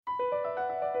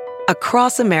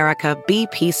Across America,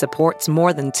 BP supports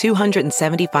more than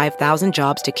 275,000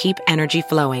 jobs to keep energy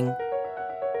flowing.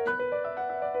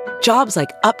 Jobs like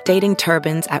updating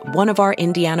turbines at one of our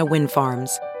Indiana wind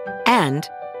farms and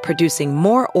producing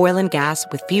more oil and gas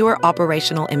with fewer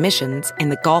operational emissions in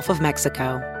the Gulf of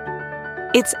Mexico.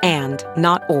 It's and,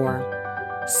 not or.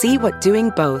 See what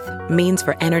doing both means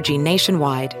for energy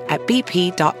nationwide at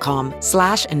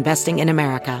bp.com/investing in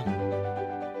America.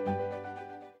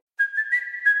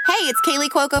 Hey, it's Kaylee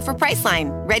Cuoco for Priceline.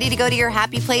 Ready to go to your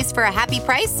happy place for a happy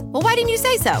price? Well, why didn't you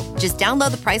say so? Just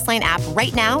download the Priceline app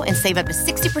right now and save up to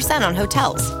 60% on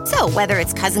hotels. So whether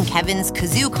it's Cousin Kevin's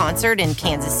Kazoo Concert in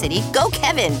Kansas City, go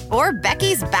Kevin, or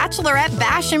Becky's Bachelorette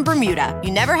Bash in Bermuda,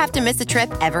 you never have to miss a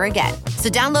trip ever again. So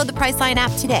download the Priceline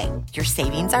app today. Your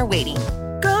savings are waiting.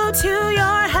 Go to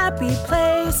your happy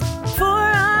place for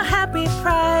a happy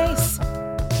price.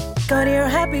 Go to your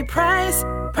happy price,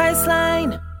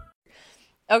 Priceline.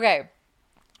 Okay.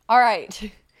 All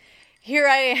right. Here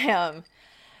I am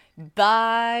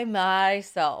by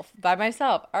myself. All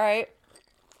right.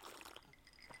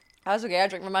 That's okay. I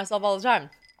drink by myself all the time.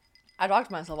 I talk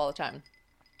to myself all the time.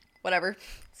 Whatever.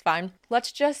 It's fine.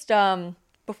 Let's just,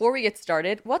 before we get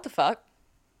started, what the fuck?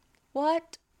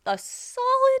 What a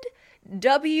solid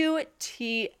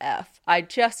WTF. I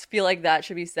just feel like that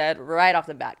should be said right off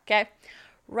the bat, okay?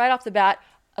 Right off the bat,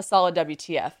 a solid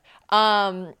WTF.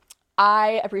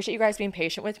 I appreciate you guys being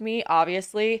patient with me.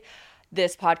 Obviously,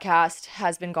 this podcast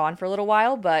has been gone for a little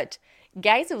while, but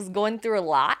guys, it was going through a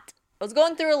lot.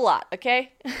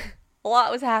 Okay? A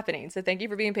lot was happening. So thank you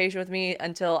for being patient with me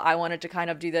until I wanted to kind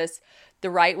of do this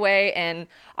the right way. And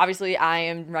obviously, I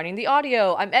am running the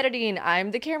audio, I'm editing,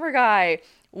 I'm the camera guy,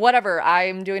 whatever.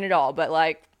 I'm doing it all. But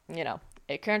like, you know,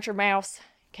 a country mouse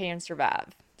can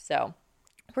survive. So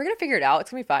we're going to figure it out.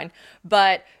 It's going to be fine.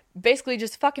 But basically,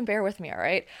 just fucking bear with me, all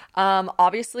right?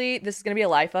 Obviously, this is going to be a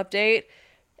life update,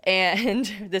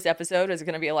 and this episode is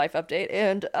going to be a life update.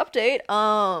 And update,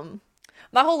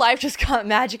 my whole life just got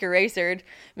magic erasered.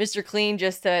 Mr. Clean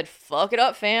just said, fuck it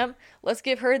up, fam. Let's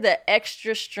give her the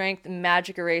extra strength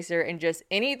magic eraser, and just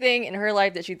anything in her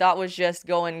life that she thought was just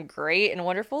going great and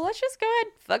wonderful, let's just go ahead,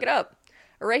 fuck it up.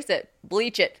 Erase it.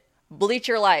 Bleach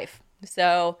your life.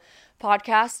 So,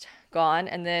 podcast, gone,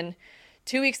 and then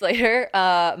 2 weeks later,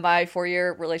 my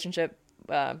 4-year relationship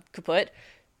kaput.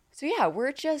 So yeah,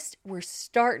 we're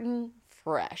starting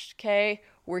fresh, okay?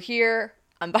 We're here.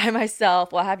 I'm by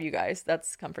myself. Well, I have you guys.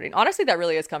 That's comforting. Honestly, that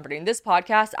really is comforting. This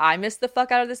podcast, I missed the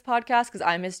fuck out of this podcast because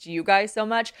I missed you guys so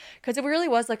much, because it really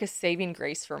was like a saving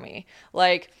grace for me.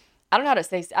 Like, I don't know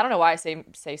why I say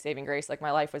saving grace, like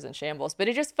my life was in shambles, but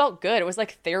it just felt good. It was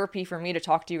like therapy for me to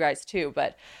talk to you guys too,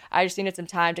 but I just needed some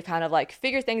time to kind of like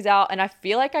figure things out, and I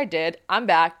feel like I did. I'm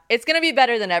back. It's going to be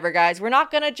better than ever, guys. We're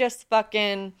not going to just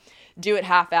fucking do it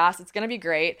half-assed. It's going to be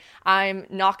great. I'm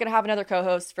not going to have another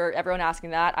co-host for everyone asking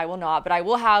that. I will not, but I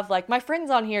will have like my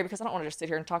friends on here because I don't want to just sit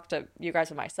here and talk to you guys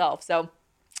by myself. So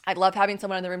I'd love having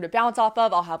someone in the room to bounce off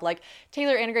of. I'll have like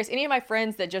Taylor, Anna Grace, any of my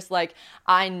friends that just like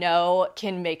I know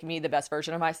can make me the best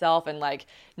version of myself and like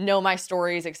know my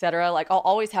stories, etc. Like I'll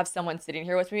always have someone sitting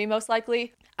here with me most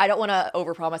likely. I don't want to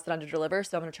overpromise that I'm to deliver,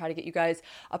 so I'm going to try to get you guys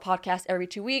a podcast every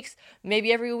 2 weeks,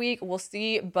 maybe every week. We'll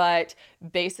see, but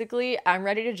basically I'm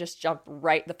ready to just jump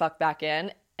right the fuck back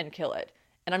in and kill it.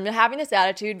 And I'm having this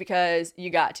attitude because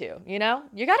you got to, you know?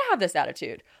 You got to have this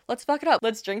attitude. Let's fuck it up.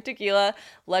 Let's drink tequila.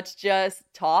 Let's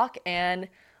just talk and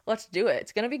let's do it.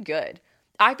 It's going to be good.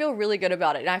 I feel really good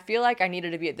about it. And I feel like I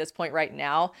needed to be at this point right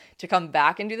now to come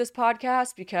back and do this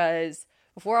podcast, because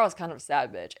before I was kind of a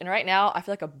sad bitch. And right now I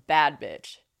feel like a bad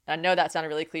bitch. And I know that sounded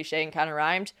really cliche and kind of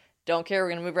rhymed. Don't care. We're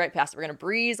going to move right past it. We're going to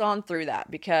breeze on through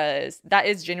that, because that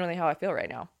is genuinely how I feel right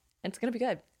now. And it's going to be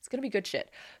good. It's going to be good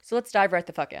shit. So let's dive right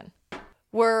the fuck in.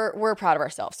 We're proud of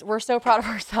ourselves. We're so proud of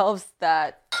ourselves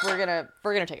that we're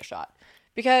gonna take a shot.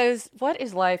 Because what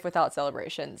is life without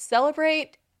celebration?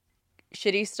 Celebrate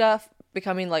shitty stuff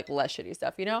becoming like less shitty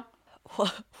stuff, you know?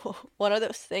 One of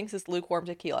those things is lukewarm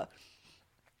tequila.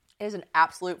 It is an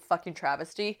absolute fucking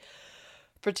travesty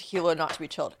for tequila not to be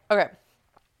chilled. Okay.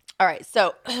 All right.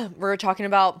 So we're talking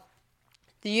about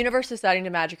the universe deciding to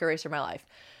magic erase my life.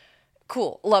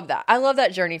 Cool. Love that. I love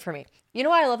that journey for me. You know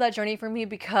why I love that journey for me?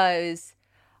 Because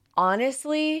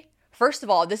honestly, first of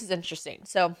all, this is interesting.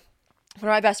 So one of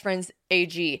my best friends,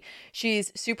 AG,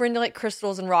 she's super into like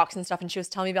crystals and rocks and stuff. And she was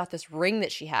telling me about this ring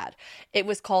that she had. It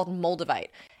was called Moldavite.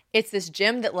 It's this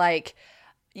gem that like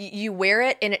you wear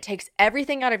it and it takes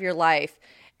everything out of your life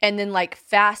and then like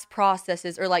fast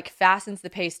processes or like fastens the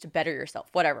pace to better yourself,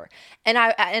 whatever. And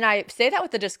I say that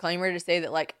with a disclaimer to say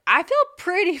that like I felt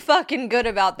pretty fucking good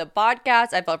about the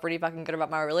podcast. I felt pretty fucking good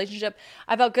about my relationship.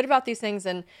 I felt good about these things,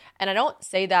 and I don't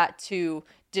say that to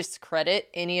discredit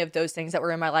any of those things that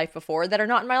were in my life before that are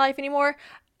not in my life anymore.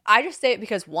 I just say it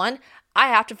because, one, I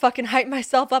have to fucking hype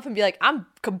myself up and be like, I'm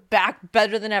back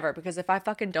better than ever. Because if I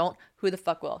fucking don't, who the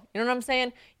fuck will? You know what I'm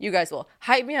saying? You guys will.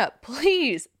 Hype me up.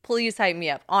 Please, please hype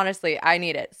me up. Honestly, I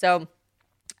need it. So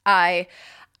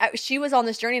she was on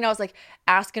this journey, and I was like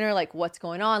asking her like, what's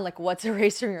going on? Like, what's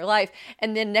Eraser'd in your life?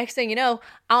 And then next thing you know,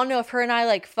 I don't know if her and I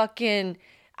like fucking,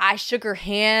 I shook her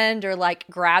hand or like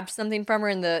grabbed something from her,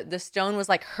 and the stone was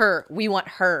like, her. We want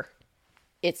her.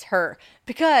 It's her.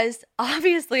 Because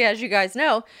obviously, as you guys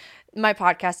know, my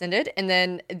podcast ended, and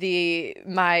then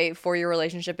my 4-year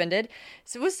relationship ended.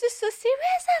 So it was just a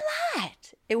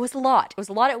lot. It was a lot. It was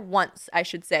a lot at once, I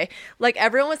should say. Like,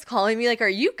 everyone was calling me like, are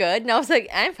you good? And I was like,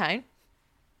 I'm fine.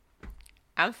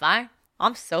 I'm fine.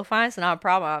 I'm so fine. It's not a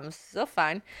problem. I'm so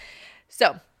fine.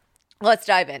 So let's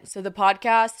dive in. So the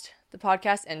podcast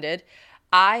ended.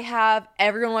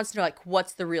 Everyone wants to know, like,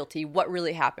 what's the real tea? What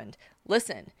really happened?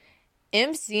 Listen,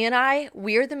 MC and I,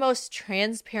 we're the most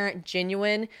transparent,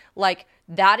 genuine, like,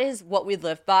 that is what we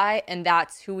live by, and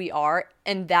that's who we are,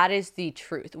 and that is the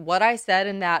truth. What I said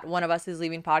in that One of Us is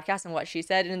Leaving podcast, and what she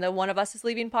said in the One of Us is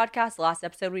Leaving podcast, the last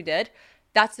episode we did,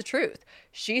 that's the truth.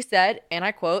 She said, and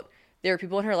I quote, there are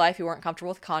people in her life who weren't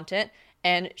comfortable with content,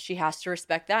 and she has to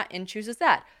respect that and chooses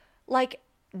that. Like,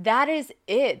 that is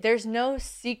it. There's no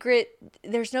secret.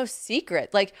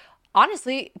 Like,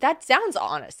 honestly, that sounds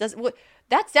honest.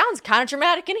 That sounds kind of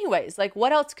dramatic anyways. Like,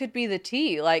 what else could be the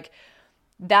tea? Like,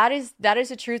 that is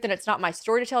the truth, and it's not my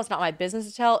story to tell. It's not my business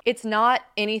to tell. It's not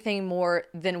anything more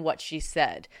than what she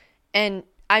said. And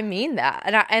I mean that.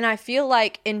 And I feel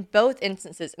like in both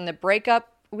instances, in the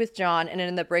breakup with John and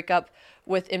in the breakup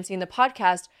with MC in the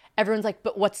podcast, everyone's like,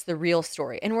 but what's the real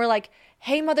story? And we're like,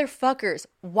 hey, motherfuckers,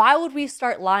 why would we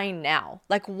start lying now?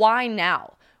 Like, why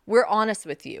now? We're honest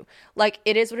with you. Like,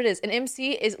 it is what it is. And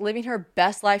MC is living her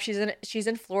best life. She's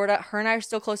in Florida. Her and I are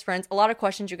still close friends. A lot of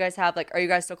questions you guys have, like, are you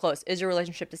guys still close? Is your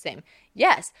relationship the same?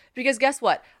 Yes, because guess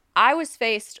what? I was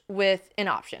faced with an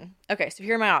option. Okay, so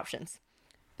here are my options.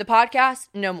 The podcast,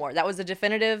 no more. That was a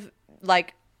definitive,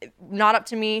 like, not up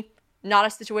to me, not a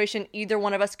situation either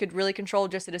one of us could really control,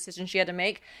 just a decision she had to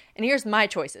make. And here's my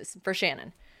choices for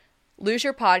Shannon. Lose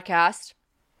your podcast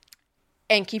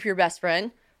and keep your best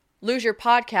friend. Lose your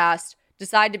podcast,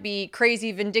 decide to be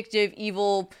crazy, vindictive,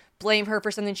 evil, blame her for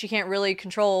something she can't really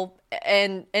control,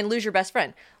 and lose your best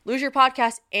friend. Lose your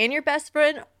podcast and your best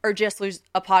friend, or just lose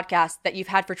a podcast that you've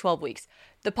had for 12 weeks.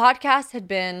 The podcast had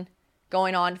been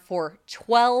going on for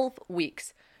 12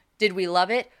 weeks. Did we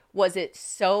love it? Was it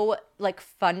so, like,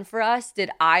 fun for us? Did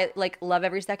I, like, love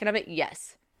every second of it?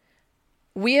 Yes.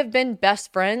 We have been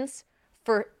best friends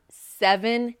for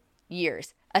 7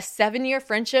 years. A 7-year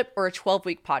friendship or a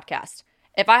 12-week podcast.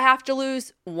 If I have to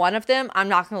lose one of them, I'm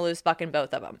not going to lose fucking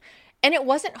both of them. And it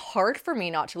wasn't hard for me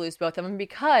not to lose both of them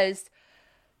because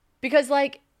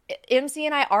like, MC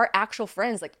and I are actual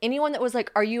friends. Like, anyone that was like,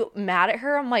 are you mad at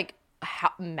her? I'm like,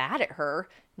 mad at her?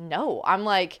 No. I'm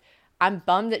like, I'm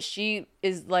bummed that she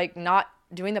is, like, not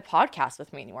doing the podcast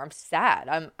with me anymore. I'm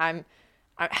sad. I'm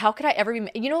how could I ever be,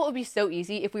 you know what would be so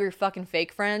easy if we were fucking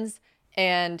fake friends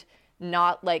and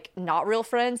not real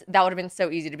friends? That would have been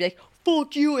so easy to be like,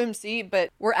 fuck you, MC.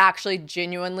 But we're actually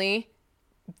genuinely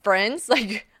friends,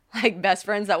 like best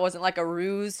friends. That wasn't like a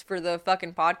ruse for the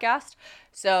fucking podcast.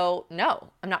 So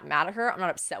no, I'm not mad at her. I'm not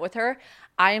upset with her.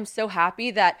 I am so happy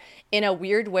that, in a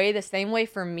weird way, the same way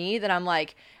for me, that I'm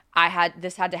like,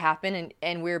 this had to happen,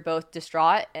 and we were both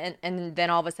distraught, and then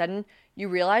all of a sudden you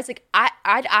realize, like,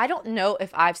 I don't know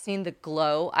if I've seen the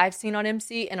glow I've seen on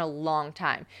MC in a long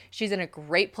time. She's in a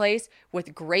great place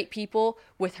with great people,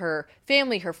 with her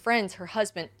family, her friends, her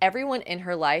husband, everyone in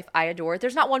her life I adore.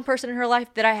 There's not one person in her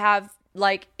life that I have,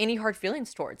 like, any hard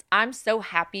feelings towards. I'm so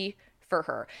happy for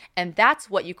her. And that's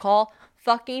what you call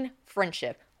fucking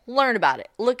friendship. Learn about it.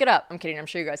 Look it up. I'm kidding. I'm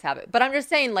sure you guys have it. But I'm just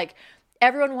saying, like,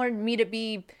 everyone wanted me to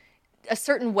be a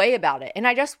certain way about it, and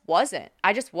I just wasn't.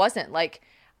 Like,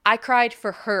 I cried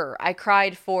for her. I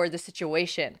cried for the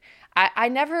situation. I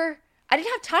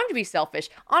didn't have time to be selfish.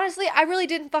 Honestly, I really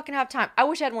didn't fucking have time. I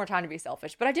wish I had more time to be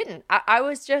selfish, but I didn't. I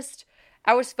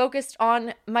was focused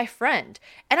on my friend.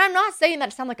 And I'm not saying that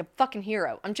to sound like a fucking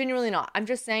hero. I'm genuinely not. I'm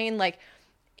just saying, like,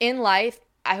 in life,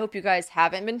 I hope you guys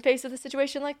haven't been faced with a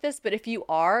situation like this, but if you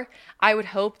are, I would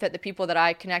hope that the people that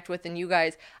I connect with, and you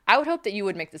guys, I would hope that you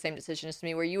would make the same decision as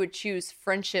me, where you would choose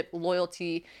friendship,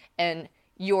 loyalty, and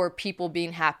your people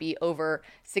being happy over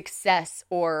success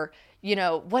or, you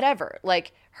know, whatever.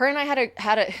 Like, her and I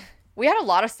we had a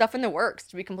lot of stuff in the works,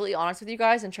 to be completely honest with you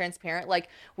guys and transparent. Like,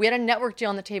 we had a network deal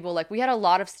on the table. Like, we had a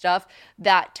lot of stuff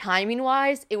that timing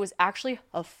wise, it was actually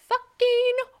a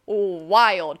fucking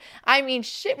wild. I mean,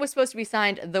 shit was supposed to be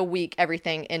signed the week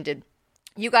everything ended.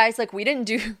 You guys, like, we didn't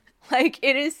do, like,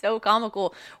 it is so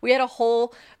comical. We had a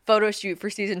whole photo shoot for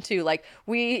season 2. Like,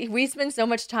 we spend so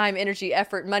much time, energy,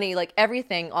 effort, money, like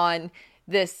everything on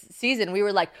this season. We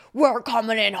were like, we're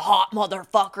coming in hot,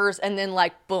 motherfuckers. And then,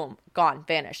 like, boom, gone,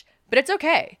 vanished. But it's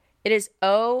okay. It is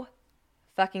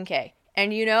fucking K.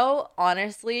 And you know,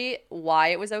 honestly, why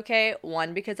it was okay?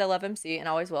 1, because I love MC and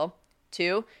always will.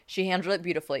 2, she handled it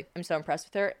beautifully. I'm so impressed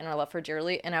with her and I love her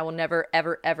dearly. And I will never,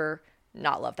 ever, ever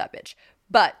not love that bitch.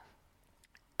 But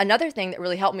another thing that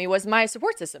really helped me was my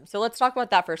support system. So let's talk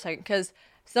about that for a second, because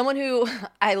someone who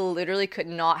I literally could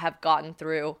not have gotten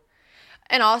through.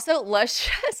 And also,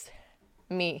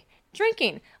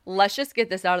 drinking. Let's just get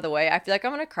this out of the way. I feel like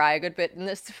I'm going to cry a good bit in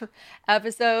this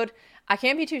episode. I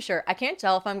can't be too sure. I can't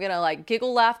tell if I'm going to like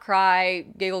giggle, laugh, cry,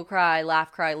 giggle, cry,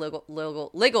 laugh, cry, a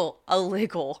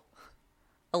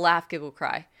laugh, giggle,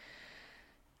 cry.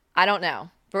 I don't know.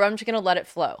 But I'm just going to let it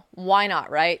flow. Why not,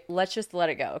 right? Let's just let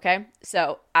it go, okay?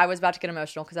 So I was about to get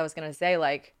emotional because I was going to say,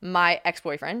 like, my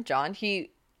ex-boyfriend, John,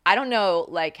 I don't know,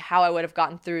 like, how I would have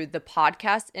gotten through the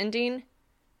podcast ending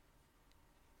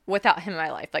without him in my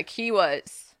life. Like, he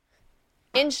was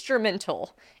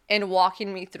instrumental in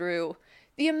walking me through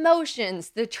the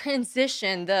emotions, the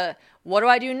transition, the what do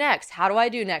I do next? How do I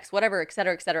do next? Whatever, et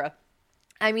cetera, et cetera.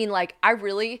 I mean, like, I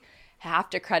really have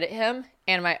to credit him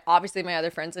and obviously my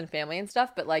other friends and family and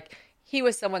stuff, but like, he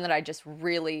was someone that I just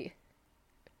really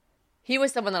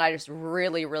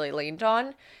really leaned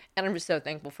on, and I'm just so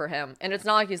thankful for him. And it's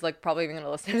not like he's like probably even going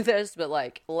to listen to this, but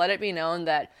like, let it be known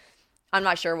that I'm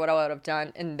not sure what I would have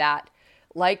done in that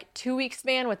like 2-week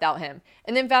span without him.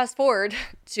 And then fast forward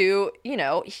to, you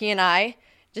know, he and I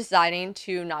deciding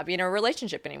to not be in a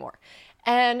relationship anymore.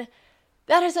 And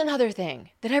that is another thing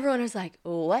that everyone is like,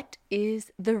 what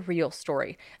is the real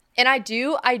story? And I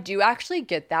do actually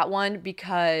get that one,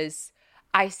 because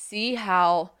I see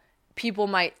how people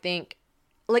might think,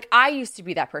 like, I used to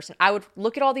be that person. I would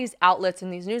look at all these outlets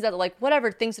and these news outlets, like, whatever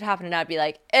things would happen, and I'd be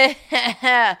like,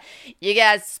 you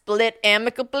guys split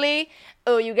amicably?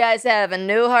 Oh, you guys have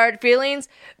no hard feelings?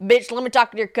 Bitch, let me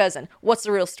talk to your cousin. What's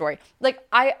the real story? Like,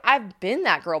 I've been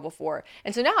that girl before.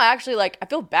 And so now I actually, like, I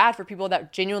feel bad for people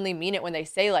that genuinely mean it when they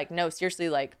say, like, no, seriously,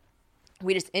 like,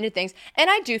 we just ended things.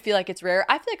 And I do feel like it's rare.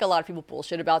 I feel like a lot of people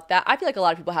bullshit about that. I feel like a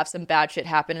lot of people have some bad shit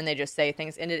happen and they just say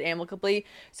things ended amicably.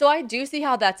 So I do see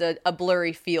how that's a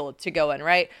blurry field to go in,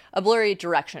 right? A blurry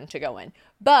direction to go in.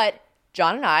 But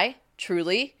John and I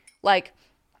truly, like,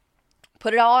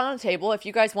 put it all on the table. If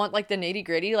you guys want, like, the nitty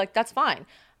gritty, like, that's fine.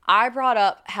 I brought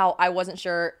up how I wasn't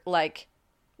sure, like,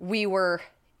 we were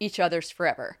each other's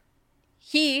forever.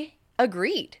 He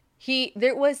agreed.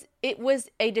 It was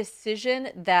a decision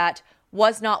that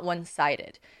was not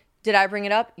one-sided. Did I bring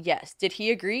it up? Yes. Did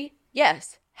he agree?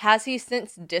 Yes. Has he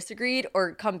since disagreed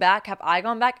or come back? Have I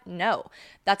gone back? No.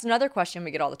 That's another question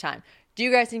we get all the time. Do you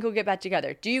guys think we'll get back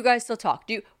together? Do you guys still talk?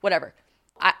 Whatever.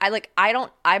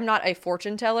 I'm not a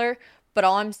fortune teller, but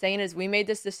all I'm saying is we made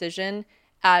this decision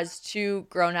as two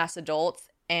grown-ass adults,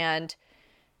 and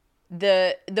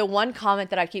the one comment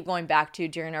that I keep going back to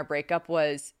during our breakup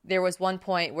was, there was one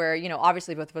point where, you know,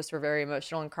 obviously both of us were very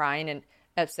emotional and crying and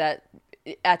upset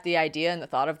at the idea and the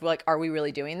thought of, like, are we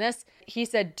really doing this? He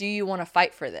said, do you want to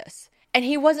fight for this? And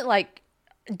he wasn't like,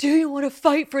 do you want to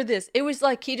fight for this? It was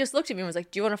like, he just looked at me and was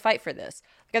like, do you want to fight for this?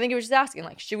 Like, I think he was just asking,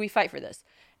 like, should we fight for this?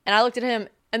 And I looked at him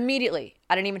immediately.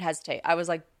 I didn't even hesitate. I was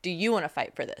like, do you want to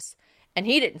fight for this? And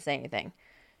he didn't say anything.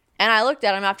 And I looked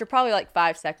at him after probably like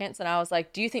 5 seconds, and I was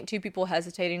like, do you think two people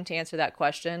hesitating to answer that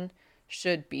question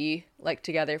should be, like,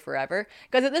 together forever?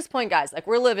 Because at this point, guys, like,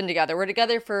 we're living together. We're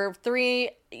together for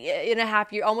 3.5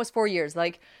 years, almost 4 years.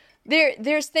 Like,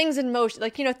 there's things in motion.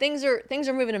 Like, you know, things are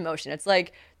moving in motion. It's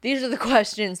like, these are the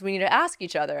questions we need to ask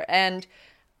each other. And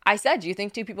I said, do you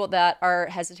think two people that are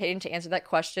hesitating to answer that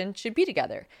question should be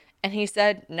together? And he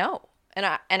said no. And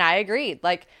I agreed.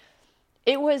 Like,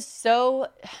 it was so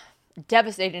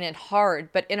devastating and hard,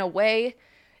 but in a way,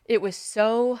 it was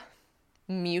so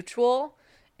mutual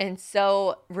and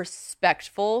so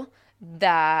respectful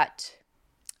that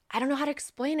I don't know how to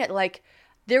explain it. Like,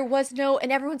 there was no,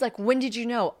 and everyone's like, when did you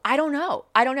know? I don't know.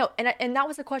 And that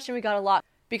was a question we got a lot.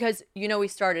 because, you know, we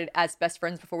started as best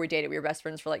friends before we dated. We were best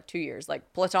friends for like 2 years,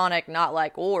 like platonic, not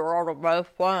like, oh, we're both,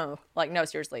 like, no,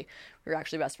 seriously, we were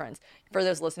actually best friends. For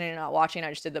those listening and not watching, I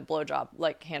just did the blowjob,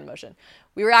 like hand motion.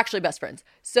 We were actually best friends.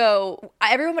 So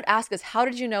everyone would ask us, how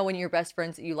did you know when you were best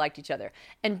friends that you liked each other?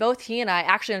 And both he and I,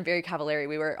 actually on Very Cavallari,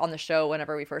 we were on the show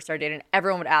whenever we first started dating,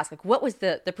 everyone would ask, like, what was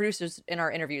the producers in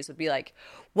our interviews would be like,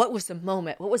 what was the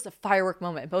moment? What was the firework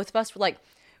moment? And both of us were like,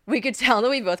 we could tell that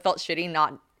we both felt shitty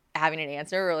not having an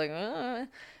answer. We're like, I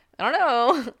don't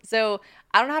know. So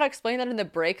I don't know how to explain that in the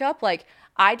breakup. Like,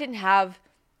 I didn't have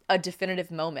a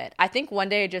definitive moment. I think one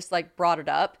day I just like brought it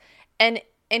up, and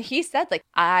he said, like,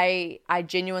 I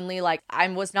genuinely, like, I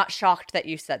was not shocked that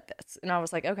you said this. And I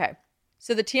was like, okay.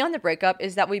 So the tea on the breakup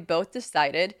is that we both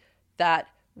decided that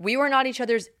we were not each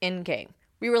other's end game.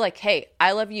 We were like, hey,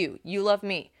 I love you. You love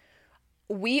me.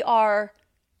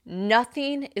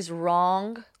 Nothing is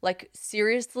wrong, like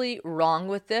seriously wrong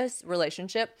with this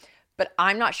relationship, but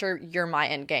I'm not sure you're my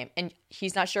end game. And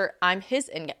he's not sure I'm his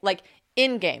end game. Like,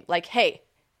 end game. Like, hey,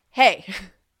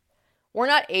 we're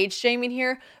not age shaming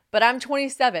here, but I'm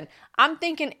 27. I'm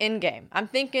thinking end game. I'm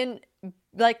thinking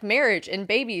like marriage and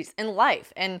babies and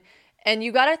life. And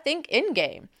you got to think end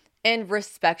game. And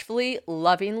respectfully,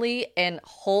 lovingly, and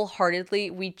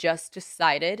wholeheartedly, we just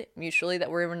decided mutually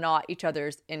that we were not each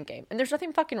other's end game. And there's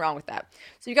nothing fucking wrong with that.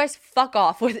 So you guys fuck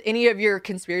off with any of your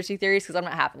conspiracy theories, because I'm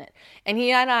not having it. And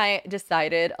he and I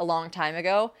decided a long time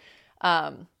ago,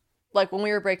 like when we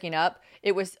were breaking up,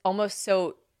 it was almost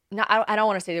so, I don't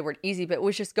want to say the word easy, but it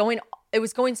was going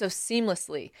so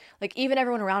seamlessly. Like, even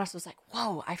everyone around us was like,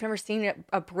 whoa, I've never seen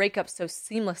a breakup so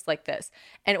seamless like this.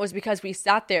 And it was because we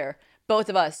sat there, both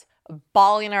of us,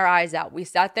 bawling our eyes out. We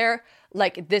sat there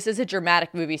like this is a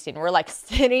dramatic movie scene. We're like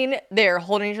sitting there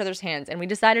holding each other's hands. And we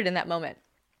decided in that moment,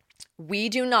 we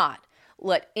do not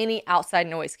let any outside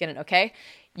noise get in, okay?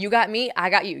 You got me, I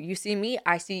got you. You see me,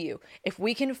 I see you. If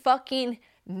we can fucking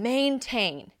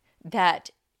maintain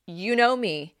that you know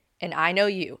me and I know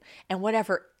you, and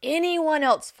whatever anyone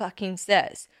else fucking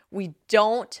says, we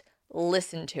don't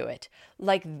listen to it.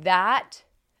 Like that,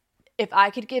 if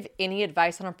I could give any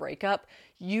advice on a breakup,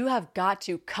 you have got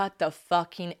to cut the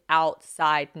fucking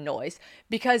outside noise.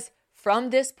 Because from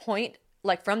this point,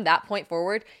 like from that point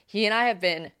forward, he and I have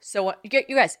been so,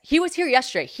 you guys, he was here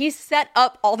yesterday. He set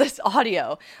up all this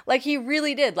audio. Like, he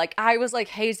really did. Like, I was like,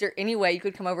 hey, is there any way you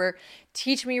could come over,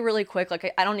 teach me really quick?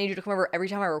 Like, I don't need you to come over every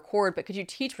time I record, but could you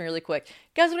teach me really quick?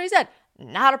 Guess what he said?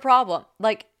 Not a problem.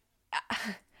 Like,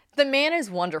 the man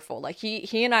is wonderful. Like,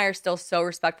 he and I are still so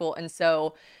respectful and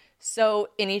so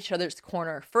in each other's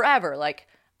corner forever. Like,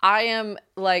 I am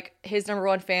like his number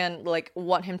one fan, like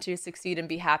want him to succeed and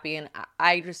be happy. And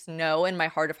I just know in my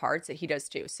heart of hearts that he does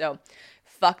too. So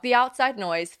fuck the outside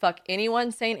noise. Fuck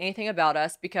anyone saying anything about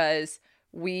us, because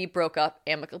we broke up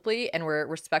amicably and we're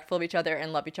respectful of each other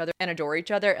and love each other and adore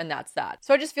each other. And that's that.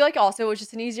 So I just feel like also it was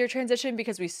just an easier transition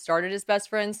because we started as best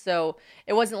friends. So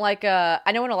it wasn't like, I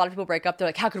know when a lot of people break up, they're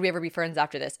like, how could we ever be friends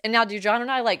after this? And now do John and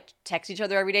I like text each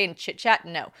other every day and chit chat?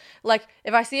 No. Like,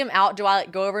 if I see him out, do I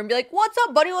like go over and be like, what's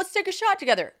up, buddy? Let's take a shot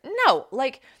together. No,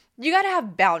 like, you got to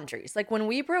have boundaries. Like, when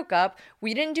we broke up,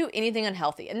 we didn't do anything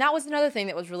unhealthy. And that was another thing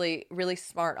that was really, really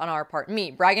smart on our part. Me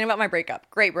bragging about my breakup.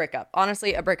 Great breakup.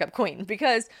 Honestly, a breakup queen,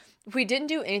 because we didn't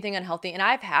do anything unhealthy. And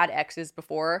I've had exes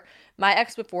before. My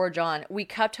ex before John, we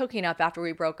kept hooking up after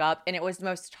we broke up. And it was the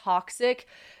most toxic,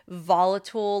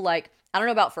 volatile, like, I don't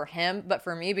know about for him, but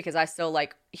for me, because I still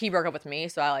like, he broke up with me.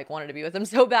 So I like wanted to be with him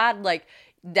so bad. Like,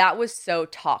 that was so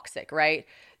toxic, right?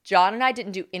 John and I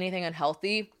didn't do anything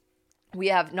unhealthy. We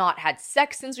have not had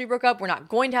sex since we broke up. We're not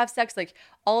going to have sex. Like,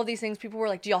 all of these things, people were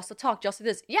like, do y'all still talk? Do y'all do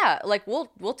this? Yeah, like,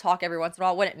 we'll talk every once in a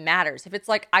while when it matters. If it's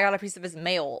like, I got a piece of his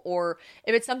mail, or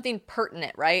if it's something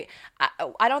pertinent, right?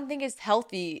 I don't think it's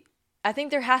healthy. I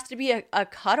think there has to be a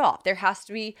cutoff. There has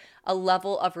to be a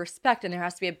level of respect, and there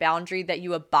has to be a boundary that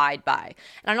you abide by.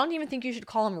 And I don't even think you should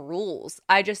call them rules.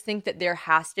 I just think that there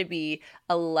has to be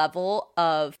a level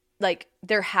of, like,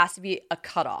 there has to be a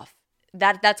cutoff.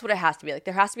 That's what it has to be. Like,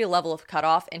 there has to be a level of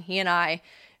cutoff, and he and I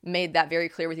made that very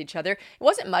clear with each other. It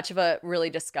wasn't much of a really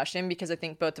discussion, because I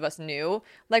think both of us knew,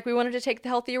 like, we wanted to take the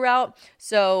healthy route.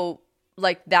 So,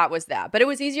 like, that was that. But it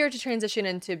was easier to transition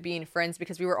into being friends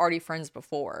because we were already friends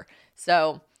before.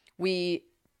 So we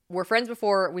were friends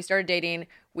before we started dating.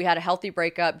 We had a healthy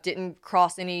breakup, didn't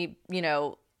cross any,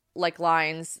 like,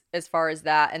 lines as far as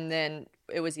that. And then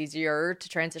it was easier to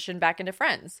transition back into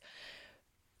friends.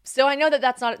 So I know that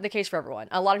that's not the case for everyone.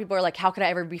 A lot of people are like, how could I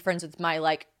ever be friends with my,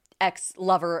 like,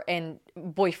 ex-lover and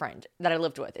boyfriend that I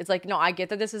lived with. It's like, no, I get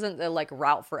that this isn't the like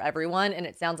route for everyone, and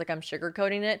it sounds like I'm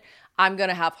sugarcoating it. I'm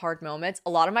gonna have hard moments. A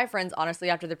lot of my friends, honestly,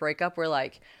 after the breakup were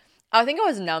like, I think I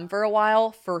was numb for a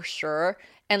while, for sure.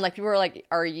 And like people were like,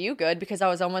 are you good? Because I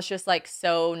was almost just like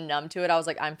so numb to it. I was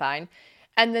like, I'm fine.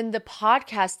 And then the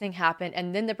podcast thing happened,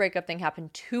 and then the breakup thing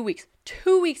happened 2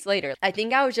 weeks later. I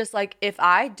think I was just like, if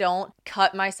I don't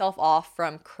cut myself off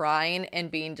from crying and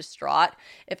being distraught,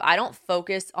 if I don't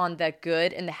focus on the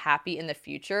good and the happy in the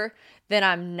future, then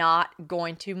I'm not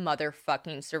going to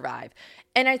motherfucking survive.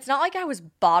 And it's not like I was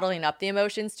bottling up the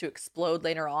emotions to explode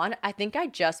later on. I think I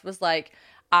just was like,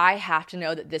 I have to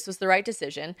know that this was the right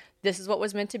decision. This is what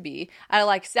was meant to be. I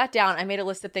like sat down, I made a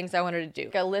list of things I wanted to do.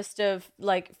 A list of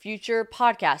like future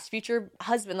podcasts, future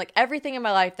husband, like everything in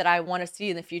my life that I want to see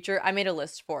in the future. I made a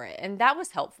list for it. And that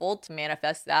was helpful to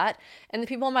manifest that. And the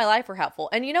people in my life were helpful.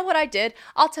 And you know what I did?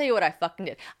 I'll tell you what I fucking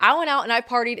did. I went out and I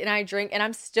partied and I drank, and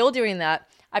I'm still doing that.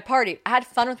 I partied. I had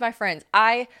fun with my friends.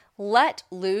 I let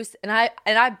loose, and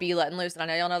I be letting loose, and I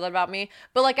know y'all know that about me,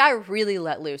 but like I really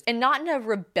let loose, and not in a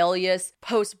rebellious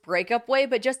post-breakup way,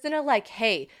 but just in a like,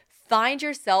 hey, find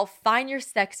yourself, find your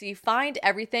sexy, find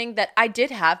everything that I did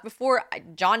have before.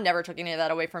 John never took any of that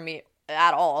away from me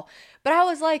at all, but I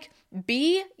was like,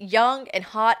 be young and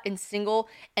hot and single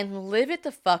and live it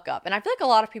the fuck up. And I feel like a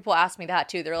lot of people ask me that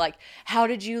too. They're like, how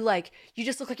did you like, you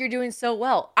just look like you're doing so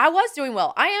well. I was doing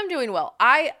well. I am doing well.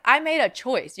 I made a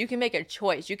choice. You can make a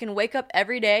choice. You can wake up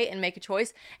every day and make a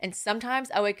choice. And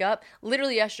sometimes I wake up,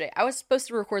 literally yesterday, I was supposed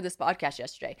to record this podcast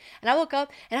yesterday, and I woke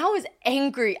up and I was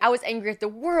angry. I was angry at the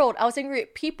world. I was angry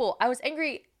at people. I was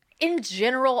angry in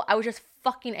general. I was just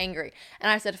fucking angry.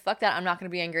 And I said, fuck that. I'm not going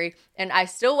to be angry. And I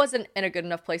still wasn't in a good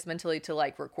enough place mentally to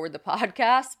like record the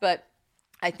podcast. But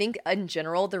I think in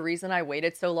general, the reason I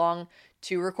waited so long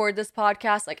to record this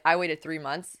podcast, like I waited 3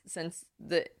 months since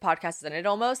the podcast ended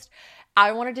almost.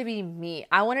 I wanted to be me.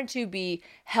 I wanted to be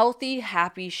healthy,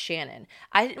 happy Shannon.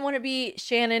 I didn't want to be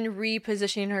Shannon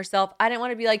repositioning herself. I didn't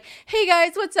want to be like, hey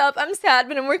guys, what's up? I'm sad,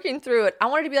 but I'm working through it. I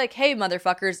wanted to be like, hey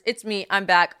motherfuckers, it's me. I'm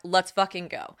back. Let's fucking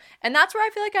go. And that's where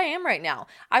I feel like I am right now.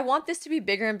 I want this to be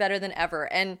bigger and better than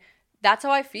ever. And that's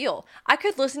how I feel. I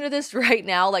could listen to this right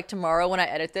now, like tomorrow when I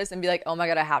edit this, and be like, oh my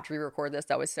God, I have to re-record this.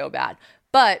 That was so bad.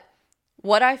 But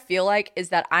what I feel like is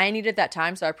that I needed that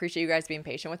time, so I appreciate you guys being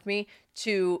patient with me,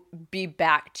 to be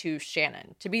back to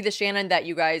Shannon, to be the Shannon that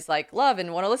you guys like love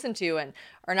and want to listen to and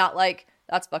are not like,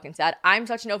 that's fucking sad. I'm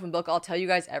such an open book. I'll tell you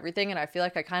guys everything, and I feel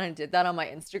like I kind of did that on my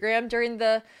Instagram during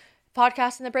the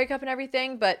podcast and the breakup and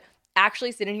everything, but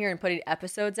actually sitting here and putting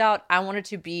episodes out, I wanted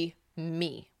to be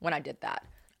me when I did that.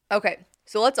 Okay,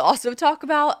 so let's also talk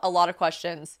about a lot of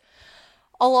questions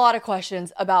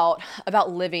about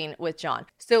living with John.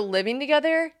 So living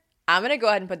together, I'm going to go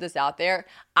ahead and put this out there.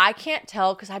 I can't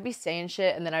tell because I'd be saying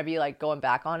shit and then I'd be like going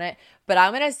back on it. But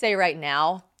I'm going to say right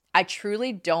now, I actually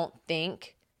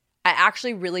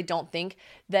really don't think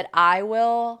that I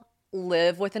will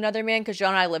live with another man, because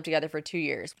John and I lived together for 2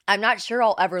 years. I'm not sure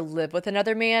I'll ever live with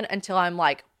another man until I'm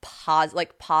like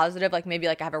positive, like maybe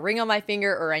like I have a ring on my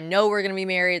finger or I know we're going to be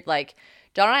married. Like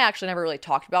John and I actually never really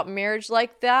talked about marriage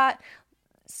like that.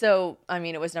 So, I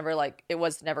mean, it was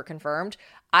never confirmed.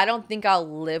 I don't think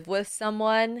I'll live with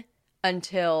someone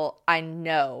until I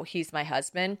know he's my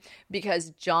husband, because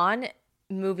John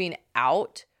moving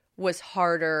out was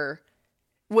harder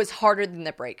than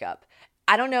the breakup.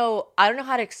 I don't know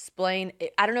how to explain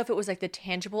it. I don't know if it was like the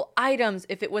tangible items,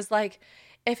 if it was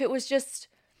just,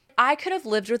 I could have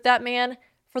lived with that man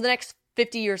for the next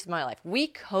 50 years of my life. We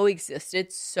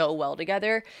coexisted so well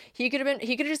together. He could have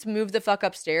just moved the fuck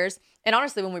upstairs. And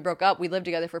honestly, when we broke up, we lived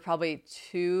together for probably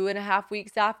 2.5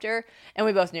 weeks after. And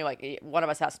we both knew like one of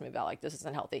us has to move out. Like this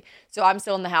isn't healthy. So I'm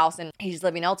still in the house and he's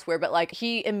living elsewhere. But like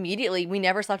we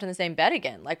never slept in the same bed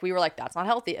again. Like we were like, that's not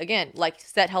healthy. Again, like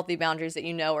set healthy boundaries that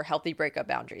you know are healthy breakup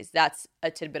boundaries. That's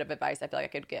a tidbit of advice I feel like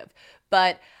I could give.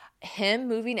 But him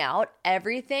moving out,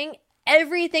 everything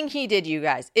he did, you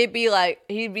guys, it'd be like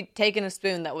he'd be taking a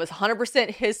spoon that was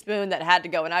 100% his spoon that had to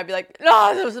go, and I'd be like,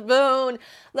 no, there was a spoon.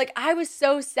 Like I was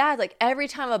so sad. Like every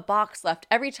time a box left,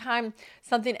 every time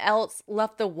something else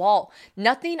left the wall,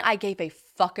 nothing I gave a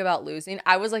fuck about losing.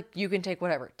 I was like, you can take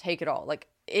whatever, take it all. Like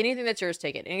anything that's yours,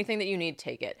 take it. Anything that you need,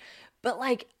 take it. But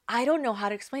like, I don't know how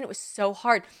to explain it. It was so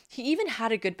hard. He even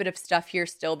had a good bit of stuff here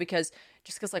still because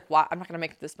like, why? I'm not going to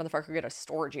make this motherfucker get a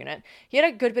storage unit. He had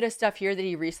a good bit of stuff here that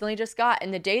he recently just got.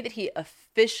 And the day that he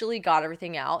officially got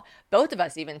everything out, both of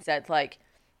us even said like,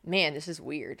 man, this is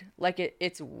weird. Like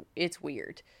it's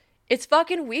weird. It's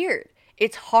fucking weird.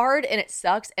 It's hard and it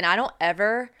sucks. And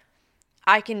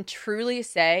I can truly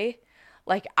say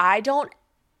like, I don't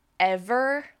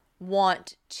ever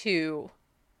want to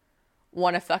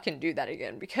fucking do that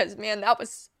again, because man, that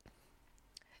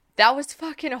was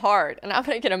fucking hard. And I'm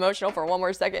gonna get emotional for one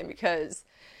more second, because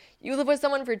you live with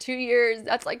someone for 2 years,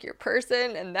 that's like your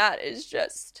person, and that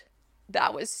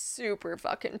was super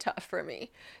fucking tough for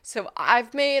me. So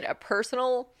I've made a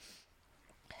personal,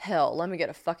 hell, let me get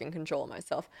a fucking control of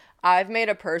myself. I've made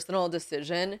a personal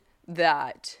decision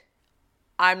that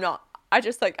I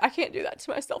can't do that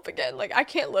to myself again. Like, I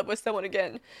can't live with someone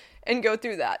again and go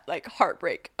through that, like,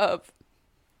 heartbreak of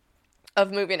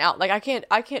moving out. Like, I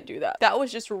can't do that. That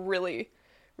was just really,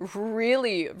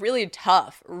 really, really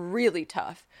tough. Really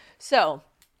tough. So,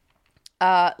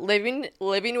 living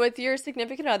with your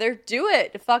significant other, do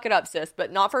it. Fuck it up, sis.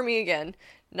 But not for me again.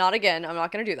 Not again. I'm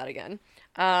not going to do that again.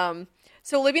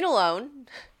 So living alone,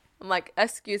 I'm like,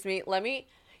 excuse me,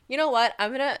 you know what?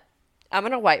 I'm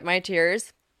going to wipe my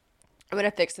tears. I'm going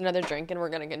to fix another drink, and we're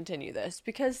going to continue this,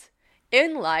 because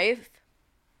in life,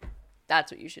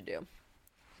 that's what you should do.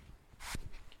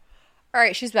 All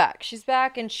right, she's back. She's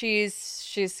back, and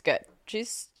she's good.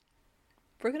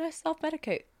 We're going to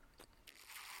self-medicate.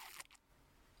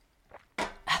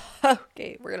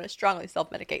 Okay, we're going to strongly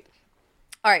self-medicate.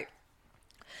 All right.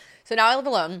 So now I live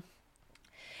alone.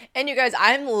 And you guys,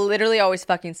 I'm literally always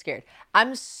fucking scared.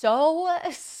 I'm so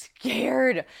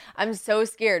scared.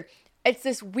 It's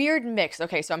this weird mix.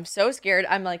 Okay, so I'm so scared.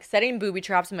 I'm like setting booby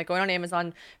traps. I'm like going on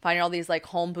Amazon, finding all these like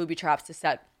home booby traps to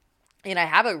set. And I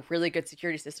have a really good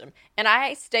security system. And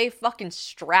I stay fucking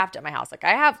strapped at my house. Like,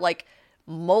 I have like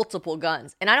multiple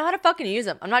guns, and I know how to fucking use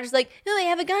them. I'm not just like, oh, I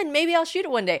have a gun, maybe I'll shoot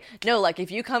it one day. No, like,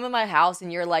 if you come in my house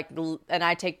and you're like, and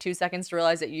I take 2 seconds to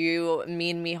realize that you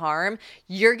mean me harm,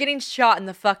 you're getting shot in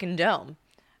the fucking dome.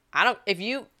 If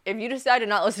you decide to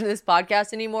not listen to this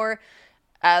podcast anymore,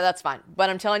 that's fine.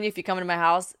 But I'm telling you, if you come into my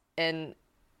house and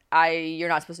you're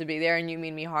not supposed to be there and you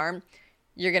mean me harm,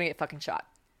 you're gonna get fucking shot.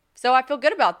 So I feel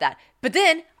good about that. But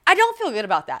then I don't feel good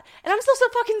about that. And I'm still so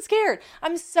fucking scared.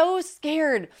 I'm so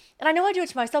scared. And I know I do it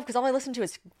to myself, because all I listen to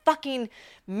is fucking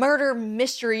murder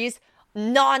mysteries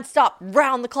nonstop,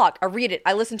 round the clock. I read it.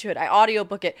 I listen to it. I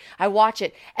audiobook it. I watch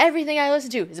it. Everything I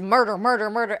listen to is murder, murder,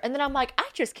 murder. And then I'm like, I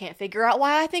just can't figure out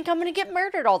why I think I'm going to get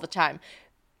murdered all the time.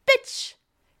 Bitch,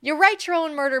 you write your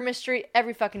own murder mystery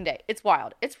every fucking day. It's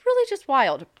wild. It's really just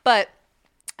wild. But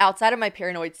outside of my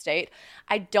paranoid state,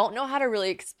 I don't know how to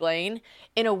really explain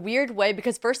in a weird way,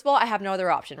 because first of all, I have no other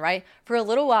option, right? For a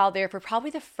little while there, for probably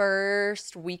the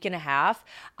first week and a half,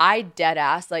 I dead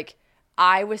ass, like,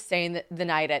 I was staying the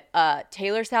night at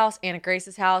Taylor's house, Anna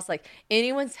Grace's house, like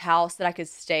anyone's house that I could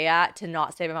stay at to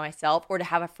not stay by myself or to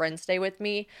have a friend stay with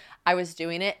me. I was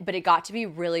doing it, but it got to be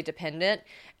really dependent.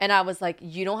 And I was like,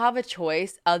 you don't have a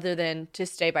choice other than to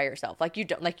stay by yourself. Like, you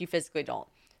don't, like, you physically don't.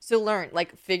 So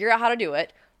figure out how to do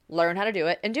it, learn how to do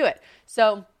it, and do it.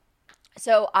 So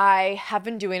I have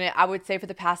been doing it, I would say, for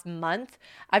the past month.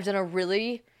 I've done a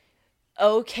really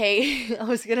okay, I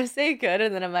was going to say good,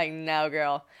 and then I'm like, no,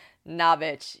 girl. Nah,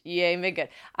 bitch, you ain't been good.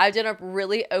 I've done a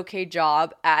really okay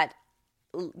job at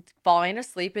falling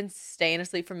asleep and staying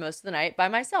asleep for most of the night by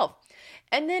myself.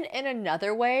 And then in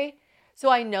another way, so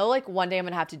I know, like, one day I'm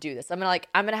going to have to do this. I'm going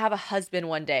to have a husband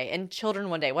one day and children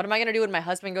one day. What am I going to do when my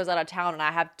husband goes out of town and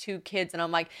I have 2 kids and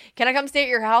I'm like, can I come stay at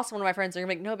your house? One of my friends are going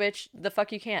to be like, no, bitch, the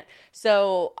fuck you can't.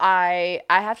 So I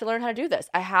have to learn how to do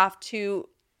this. I have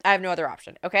no other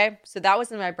option. Okay. So that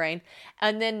was in my brain.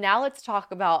 And then now let's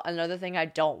talk about another thing I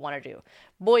don't want to do.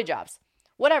 Boy jobs.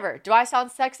 Whatever. Do I sound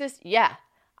sexist? Yeah.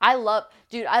 I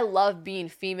love being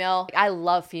female. I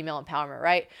love female empowerment,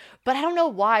 right? But I don't know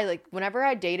why, like, whenever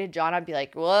I dated John, I'd be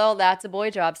like, well, that's a boy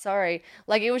job. Sorry.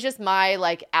 Like, it was just my,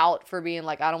 like, out for being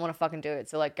like, I don't want to fucking do it.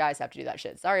 So, like, guys have to do that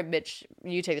shit. Sorry, bitch.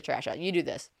 You take the trash out. You do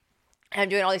this. And I'm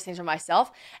doing all these things for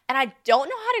myself. And I don't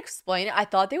know how to explain it. I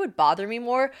thought they would bother me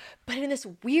more. But in this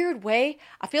weird way,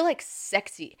 I feel like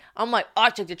sexy. I'm like, I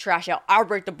took the trash out. I'll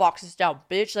break the boxes down,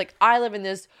 bitch. Like, I live in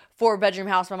this 4-bedroom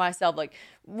house by myself. Like,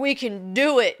 we can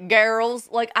do it, girls.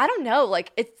 Like, I don't know.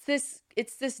 Like, it's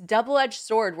this double-edged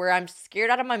sword where I'm scared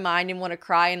out of my mind and want to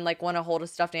cry and, like, want to hold a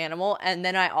stuffed animal. And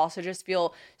then I also just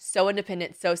feel so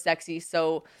independent, so sexy,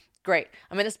 so great.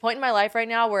 I'm at this point in my life right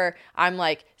now where I'm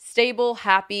like stable,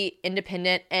 happy,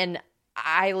 independent, and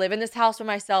I live in this house by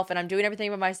myself and I'm doing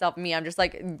everything by myself. I'm just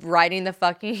like writing the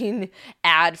fucking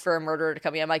ad for a murderer to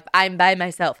come in. I'm like, I'm by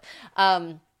myself.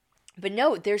 But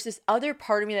no, there's this other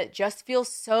part of me that just feels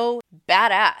so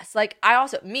badass. Like,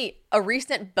 a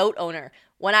recent boat owner.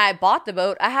 When I bought the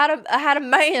boat, I had a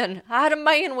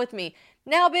man with me.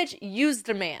 Now, bitch, use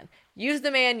the man. use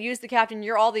the man, use the captain,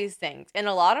 you're all these things. And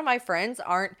a lot of my friends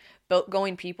aren't boat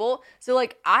going people. So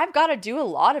like I've got to do a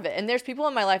lot of it. And there's people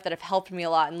in my life that have helped me a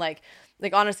lot. And like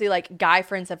honestly, like guy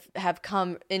friends have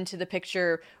come into the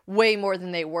picture way more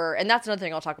than they were. And that's another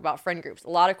thing I'll talk about, friend groups. A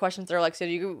lot of questions are like, so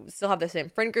do you still have the same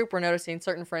friend group? We're noticing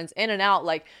certain friends in and out.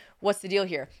 Like, what's the deal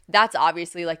here? That's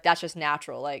obviously like, that's just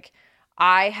natural. Like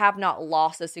I have not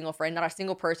lost a single friend, not a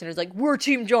single person who's like, we're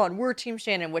Team John, we're Team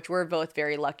Shannon, which we're both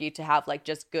very lucky to have like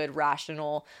just good,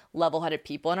 rational, level-headed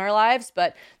people in our lives.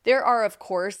 But there are, of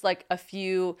course, like a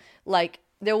few, like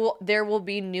there will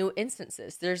be new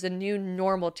instances. There's a new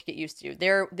normal to get used to.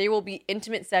 There will be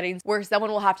intimate settings where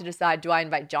someone will have to decide, do I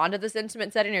invite John to this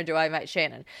intimate setting or do I invite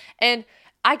Shannon? And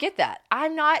I get that.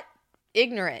 I'm not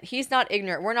ignorant. He's not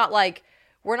ignorant. We're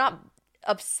not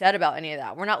upset about any of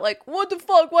that. We're not like, what the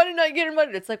fuck? Why didn't I get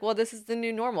invited? It's like, well, this is the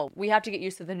new normal. We have to get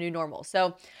used to the new normal.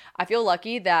 So I feel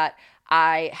lucky that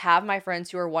I have my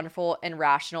friends who are wonderful and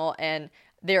rational. And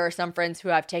there are some friends who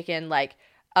I've taken like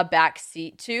a back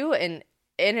seat to, and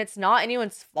it's not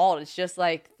anyone's fault. It's just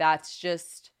like, that's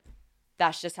just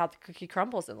how the cookie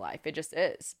crumbles in life. It just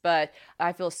is. But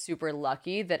I feel super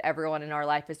lucky that everyone in our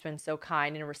life has been so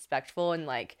kind and respectful and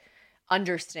like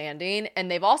understanding. And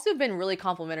they've also been really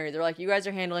complimentary. They're like, you guys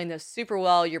are handling this super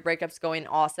well. Your breakup's going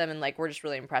awesome. And like, we're just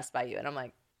really impressed by you. And I'm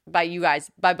like, by you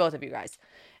guys, by both of you guys.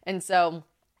 And so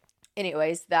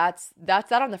anyways, that's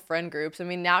that on the friend groups. I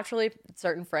mean, naturally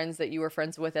certain friends that you were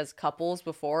friends with as couples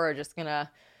before are just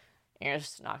you're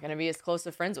just not going to be as close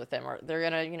of friends with them, or they're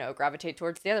going to, gravitate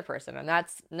towards the other person. And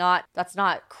that's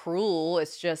not cruel.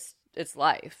 It's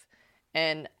life.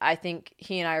 And I think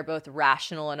he and I are both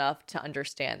rational enough to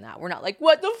understand that. We're not like,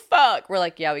 what the fuck? We're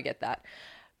like, yeah, we get that.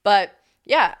 But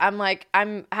yeah, I'm like,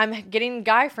 I'm getting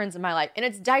guy friends in my life. And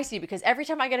it's dicey because every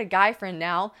time I get a guy friend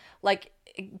now, like,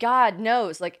 God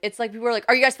knows, like, it's like people are like,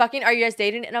 are you guys fucking? Are you guys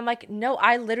dating? And I'm like, no,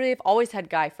 I literally have always had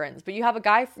guy friends. But you have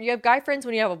guy friends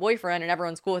when you have a boyfriend and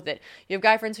everyone's cool with it. You have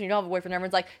guy friends when you don't have a boyfriend and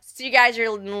everyone's like, so you guys are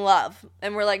in love.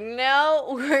 And we're like,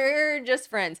 no, we're just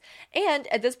friends. And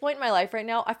at this point in my life right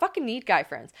now, I fucking need guy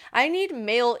friends. I need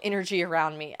male energy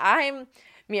around me. I'm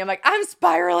like, I'm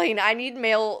spiraling. I need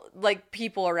male, like,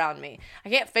 people around me. I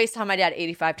can't FaceTime my dad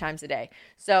 85 times a day.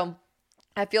 So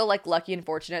I feel like lucky and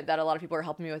fortunate that a lot of people are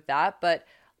helping me with that. But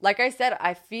like I said,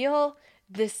 I feel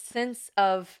this sense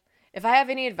of, if I have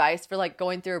any advice for like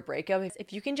going through a breakup,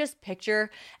 if you can just picture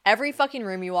every fucking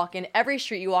room you walk in, every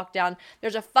street you walk down,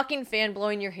 there's a fucking fan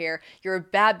blowing your hair. You're a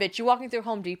bad bitch. You're walking through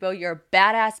Home Depot. You're a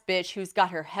badass bitch who's got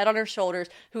her head on her shoulders,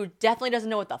 who definitely doesn't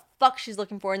know what the fuck she's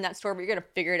looking for in that store, but you're going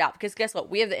to figure it out. Because guess what?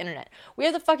 We have the internet. We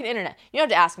have the fucking internet. You don't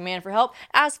have to ask a man for help.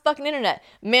 Ask fucking internet.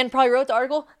 Man probably wrote the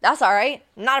article. That's all right.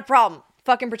 Not a problem.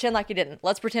 Fucking pretend like you didn't.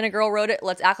 Let's pretend a girl wrote it.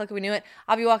 Let's act like we knew it.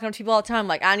 I'll be walking up to people all the time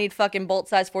like, I need fucking bolt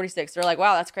size 46. They're like,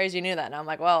 wow, that's crazy you knew that. And I'm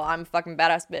like, well, I'm a fucking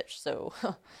badass bitch. So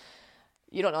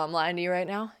you don't know I'm lying to you right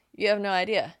now. You have no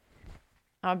idea.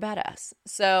 I'm a badass.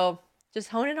 So just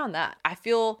hone in on that. I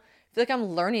feel like I'm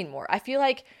learning more. I feel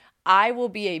like I will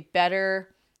be a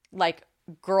better like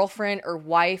girlfriend or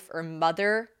wife or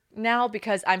mother now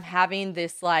because I'm having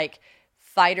this like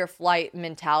fight or flight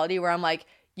mentality where I'm like,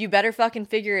 you better fucking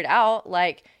figure it out.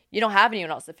 Like, you don't have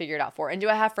anyone else to figure it out for. And do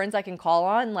I have friends I can call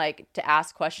on, like, to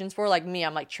ask questions for? Like me,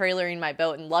 I'm like trailering my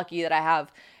boat and lucky that I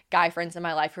have guy friends in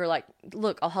my life who are like,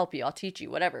 look, I'll help you. I'll teach you,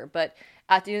 whatever. But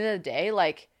at the end of the day,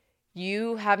 like,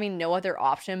 you having no other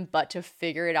option but to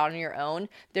figure it out on your own,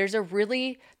 there's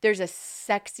a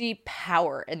sexy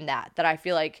power in that I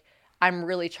feel like I'm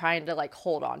really trying to, like,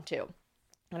 hold on to.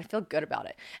 And I feel good about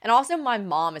it. And also my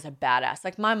mom is a badass.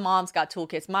 Like my mom's got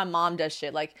toolkits. My mom does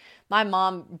shit. Like my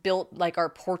mom built like our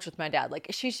porch with my dad. Like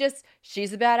she's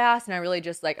a badass. And I really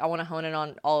just like, I want to hone in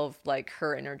on all of like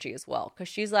her energy as well. Cause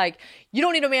she's like, you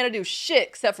don't need a man to do shit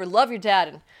except for love your dad.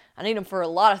 And I need him for a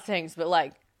lot of things. But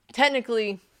like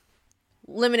technically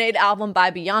Lemonade album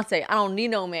by Beyonce. I don't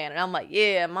need no man. And I'm like,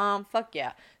 yeah, mom, fuck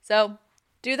yeah. So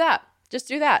do that. Just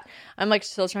do that. I'm like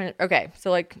still trying to, okay.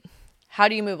 So like, how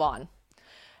do you move on?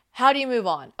 How do you move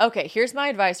on? Okay, here's my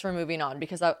advice for moving on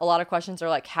because a lot of questions are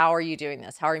like, how are you doing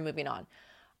this? How are you moving on?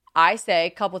 I say a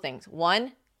couple things.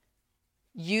 One,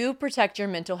 you protect your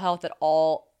mental health at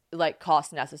all like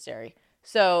costs necessary.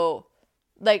 So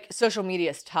like social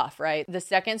media is tough, right? The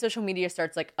second social media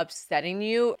starts like upsetting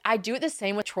you, I do it the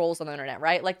same with trolls on the internet,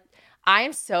 right? Like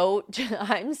I'm so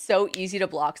easy to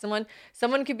block someone.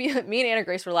 Someone could be, me and Anna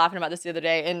Grace were laughing about this the other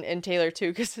day and Taylor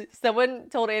too, because someone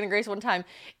told Anna Grace one time,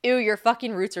 ew, your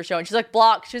fucking roots are showing. She's like,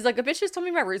 block. She's like, the bitch just told me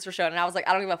my roots were showing. And I was like,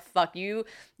 I don't give a fuck.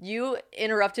 You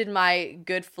interrupted my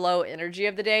good flow energy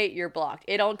of the day. You're blocked.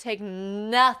 It don't take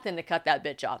nothing to cut that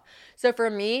bitch off. So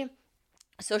for me,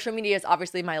 social media is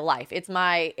obviously my life. It's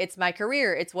my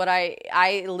career. It's what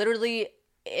I literally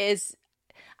is.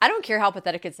 I don't care how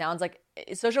pathetic it sounds. Like,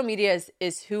 social media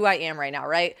is who I am right now,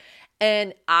 right?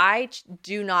 And I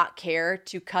do not care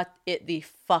to cut it the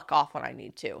fuck off when I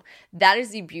need to. That is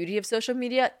the beauty of social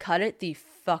media. Cut it the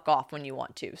fuck off when you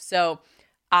want to. So,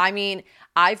 I mean,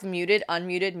 I've muted,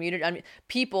 unmuted,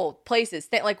 people, places,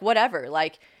 like whatever.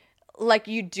 Like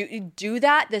you do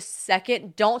that the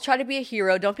second. Don't try to be a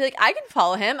hero. Don't be like, I can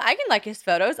follow him. I can like his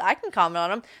photos. I can comment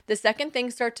on him. The second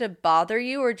things start to bother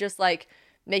you or just like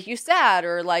make you sad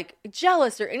or like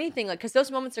jealous or anything, like, because those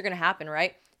moments are going to happen,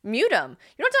 right? Mute them.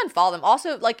 You don't have to unfollow them.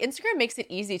 Also, like, Instagram makes it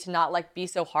easy to not like be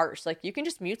so harsh. Like, you can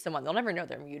just mute someone. They'll never know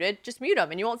they're muted. Just mute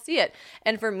them and you won't see it.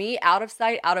 And for me, out of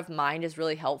sight, out of mind is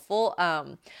really helpful.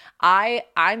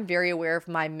 I'm very aware of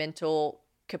my mental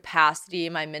capacity,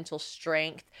 my mental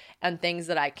strength, and things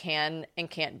that I can and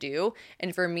can't do.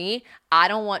 And for me, I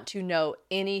don't want to know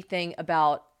anything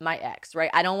about my ex,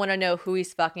 right? I don't want to know who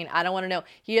he's fucking. I don't want to know.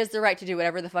 He has the right to do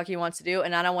whatever the fuck he wants to do,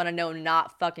 and I don't want to know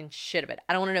not fucking shit of it.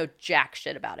 I don't want to know jack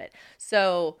shit about it.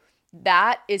 So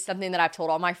that is something that I've told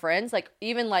all my friends, like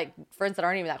even like friends that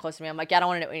aren't even that close to me. I'm like, yeah, I don't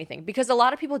want to know anything, because a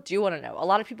lot of people do want to know. A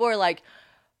lot of people are like,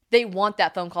 they want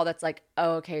that phone call that's like,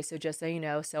 oh, okay, so just so you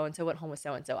know, so-and-so went home with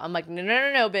so-and-so. I'm like,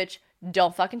 no, bitch.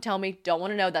 Don't fucking tell me. Don't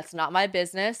want to know. That's not my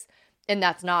business. And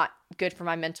that's not good for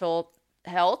my mental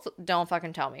health. Don't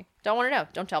fucking tell me. Don't want to know.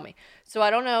 Don't tell me. So I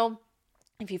don't know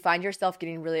if you find yourself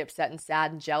getting really upset and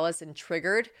sad and jealous and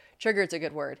triggered. Triggered's a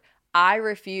good word. I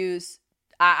refuse.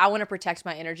 I want to protect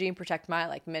my energy and protect my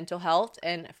like mental health.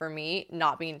 And for me,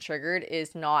 not being triggered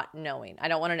is not knowing. I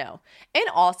don't want to know. And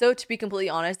also, to be completely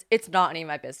honest, it's not any of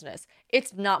my business.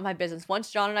 It's not my business. Once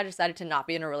John and I decided to not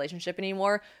be in a relationship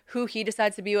anymore, who he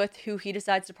decides to be with, who he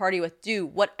decides to party with, do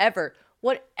whatever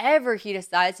he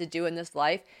decides to do in this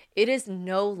life, it is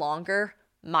no longer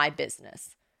my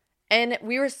business. And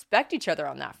we respect each other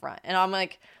on that front. And I'm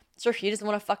like, sure, he doesn't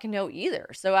want to fucking know either.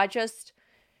 So I just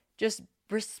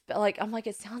respect, like, I'm like,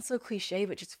 it sounds so cliche,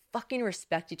 but just fucking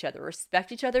respect each other,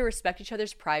 respect each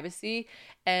other's privacy,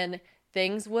 and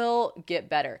things will get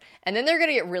better. And then they're going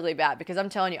to get really bad, because I'm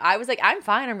telling you, I was like, I'm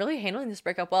fine. I'm really handling this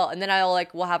breakup well. And then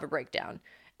we'll have a breakdown.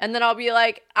 And then I'll be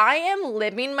like, I am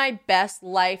living my best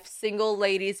life, single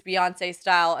ladies, Beyonce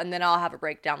style. And then I'll have a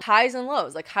breakdown. Highs and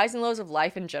lows of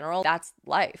life in general. That's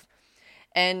life.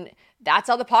 And that's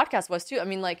how the podcast was too. I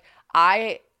mean, like,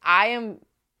 I am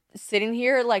sitting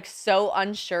here like so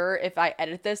unsure if I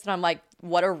edit this and I'm like,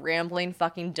 what a rambling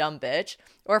fucking dumb bitch,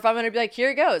 or if I'm gonna be like, here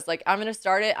it goes, like, I'm gonna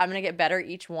start it, I'm gonna get better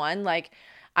each one. Like,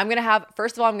 I'm gonna have,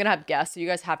 first of all, I'm gonna have guests, so you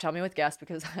guys have to help me with guests,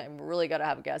 because I'm really gotta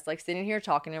have a guest. Like, sitting here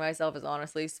talking to myself is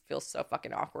honestly feels so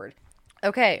fucking awkward.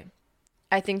 Okay,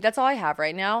 I think that's all I have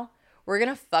right now. We're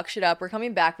gonna fuck shit up. We're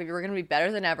coming back, baby. We're gonna be better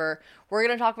than ever. We're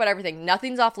gonna talk about everything.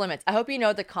 Nothing's off limits. I hope you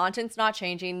know the content's not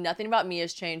changing. Nothing about me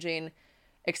is changing.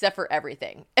 Except for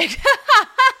everything. I'm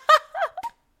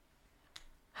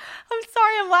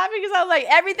sorry, I'm laughing because I'm like,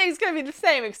 everything's going to be the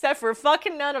same except for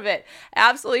fucking none of it.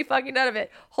 Absolutely fucking none of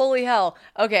it. Holy hell.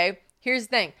 Okay, here's the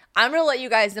thing. I'm going to let you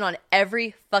guys in on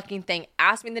every fucking thing.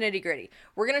 Ask me the nitty gritty.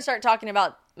 We're going to start talking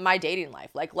about my dating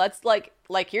life. Like, let's like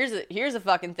here's a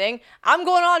fucking thing. I'm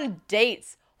going on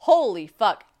dates. Holy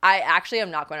fuck. I actually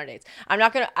am not going on dates.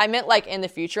 I meant like in the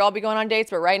future I'll be going on dates,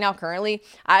 but right now, currently,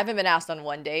 I haven't been asked on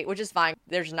one date, which is fine.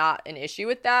 There's not an issue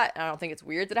with that. I don't think it's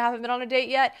weird that I haven't been on a date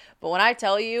yet. But when I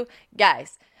tell you,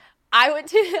 guys, I went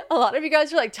to, a lot of you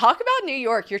guys are like, talk about New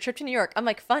York, your trip to New York. I'm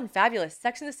like, fun, fabulous,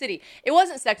 Sex in the City. It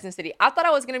wasn't Sex in the City. I thought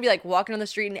I was going to be like walking on the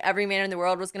street and every man in the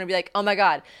world was going to be like, oh my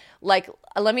God, like,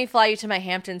 let me fly you to my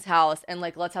Hamptons house and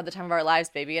like, let's have the time of our lives,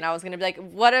 baby. And I was going to be like,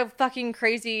 what a fucking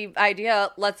crazy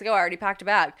idea. Let's go. I already packed a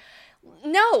bag.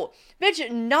 No, bitch,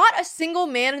 not a single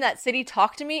man in that city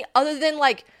talked to me other than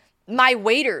like my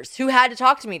waiters who had to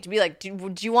talk to me to be like,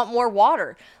 do you want more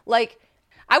water? Like,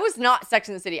 I was not Sex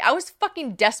in the City. I was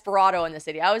fucking Desperado in the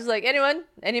city. I was like,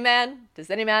 any man, does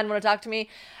any man want to talk to me?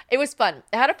 It was fun.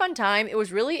 I had a fun time. It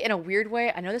was really, in a weird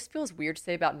way, I know this feels weird to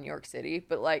say about New York City,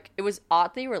 but like, it was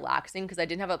oddly relaxing because I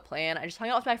didn't have a plan. I just hung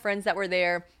out with my friends that were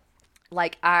there.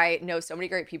 Like, I know so many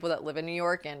great people that live in New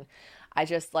York, and I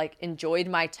just like enjoyed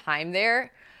my time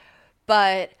there.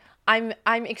 But I'm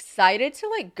excited to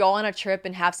like go on a trip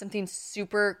and have something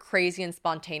super crazy and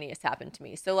spontaneous happen to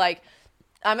me. So like,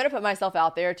 I'm going to put myself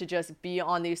out there to just be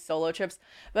on these solo trips,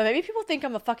 but maybe people think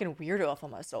I'm a fucking weirdo if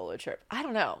I'm on a solo trip. I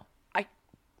don't know.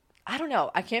 I don't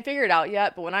know. I can't figure it out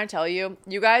yet, but when I tell you,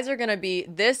 you guys are going to be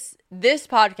this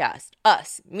podcast,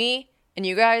 us, me, and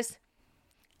you guys,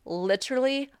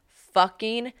 literally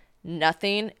fucking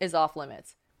nothing is off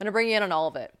limits. I'm going to bring you in on all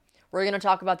of it. We're going to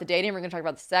talk about the dating. We're going to talk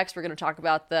about the sex. We're going to talk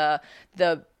about the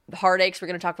heartaches. We're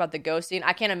going to talk about the ghosting.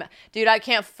 Dude, I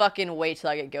can't fucking wait till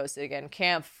I get ghosted again.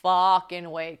 Can't fucking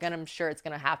wait. And I'm sure it's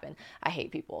going to happen. I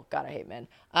hate people. God, I hate men.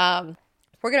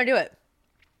 We're going to do it.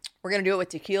 We're going to do it with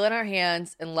tequila in our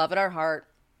hands and love in our heart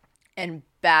and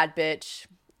bad bitch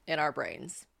in our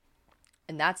brains.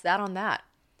 And that's that on that.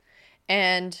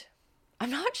 And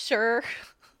I'm not sure.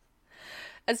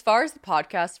 As far as the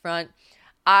podcast front,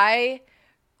 I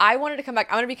wanted to come back.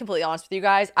 I'm going to be completely honest with you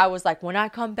guys. I was like, when I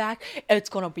come back, it's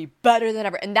going to be better than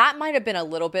ever. And that might have been a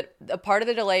little bit, a part of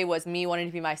the delay was me wanting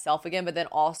to be myself again. But then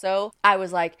also I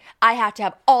was like, I have to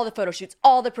have all the photo shoots,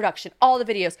 all the production, all the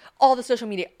videos, all the social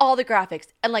media, all the graphics.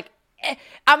 And like,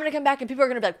 I'm going to come back and people are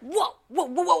going to be like,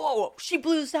 whoa. She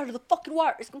blew this out of the fucking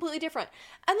wire. It's completely different.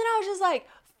 And then I was just like,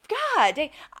 God,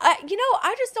 dang,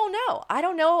 I just don't know. I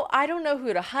don't know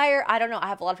who to hire. I don't know. I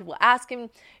have a lot of people asking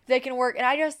if they can work. And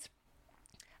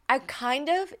I kind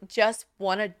of just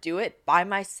want to do it by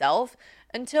myself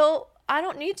until I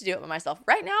don't need to do it by myself.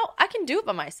 Right now, I can do it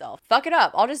by myself. Fuck it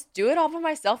up. I'll just do it all by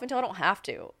myself until I don't have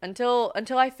to. Until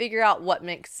I figure out what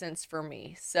makes sense for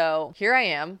me. So here I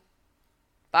am,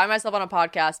 by myself on a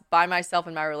podcast, by myself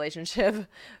in my relationship,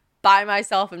 by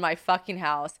myself in my fucking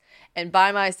house, and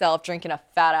by myself drinking a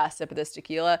fat ass sip of this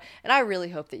tequila. And I really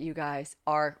hope that you guys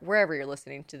are, wherever you're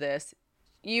listening to this,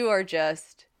 you are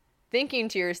just thinking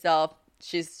to yourself,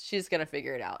 she's gonna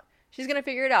figure it out. She's gonna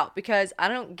figure it out, because I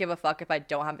don't give a fuck if I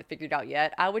don't have it figured out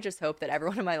yet. I would just hope that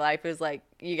everyone in my life is like,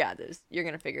 you got this. You're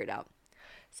gonna figure it out.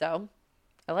 So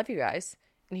I love you guys.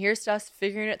 And here's to us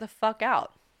figuring it the fuck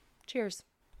out. Cheers.